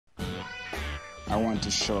I wanted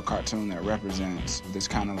to show a cartoon that represents this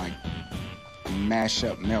kind of like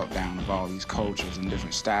mash-up meltdown of all these cultures and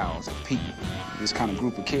different styles of people. This kind of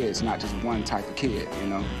group of kids, not just one type of kid, you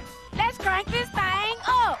know? Let's crank this thing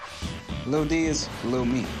up. Lil D is Lil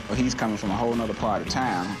Me. Well, he's coming from a whole nother part of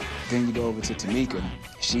town. Then you go over to Tamika.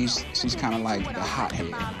 She's kind of like the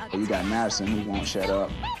hothead. You got Madison, who won't shut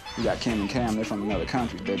up. You got Kim and Cam, they're from another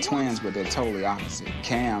country. They're twins, but they're totally opposite.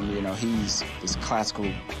 Cam, you know, he's this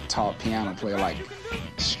classical taught piano player, like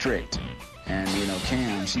strict. And, you know,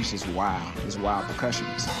 Cam, she's just wild, this wild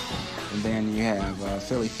percussionist. And then you have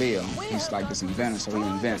Philly Phil. He's like this inventor, so he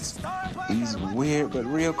invents. He's weird, but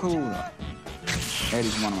real cool, though.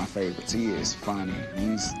 Eddie's one of my favorites. He is funny.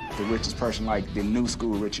 He's the richest person, like the new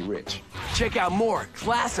school Richie Rich. Check out more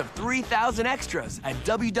Class of 3000 extras at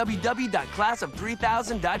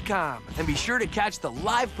www.classof3000.com. And be sure to catch the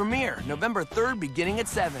live premiere November 3rd beginning at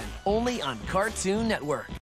 7, only on Cartoon Network.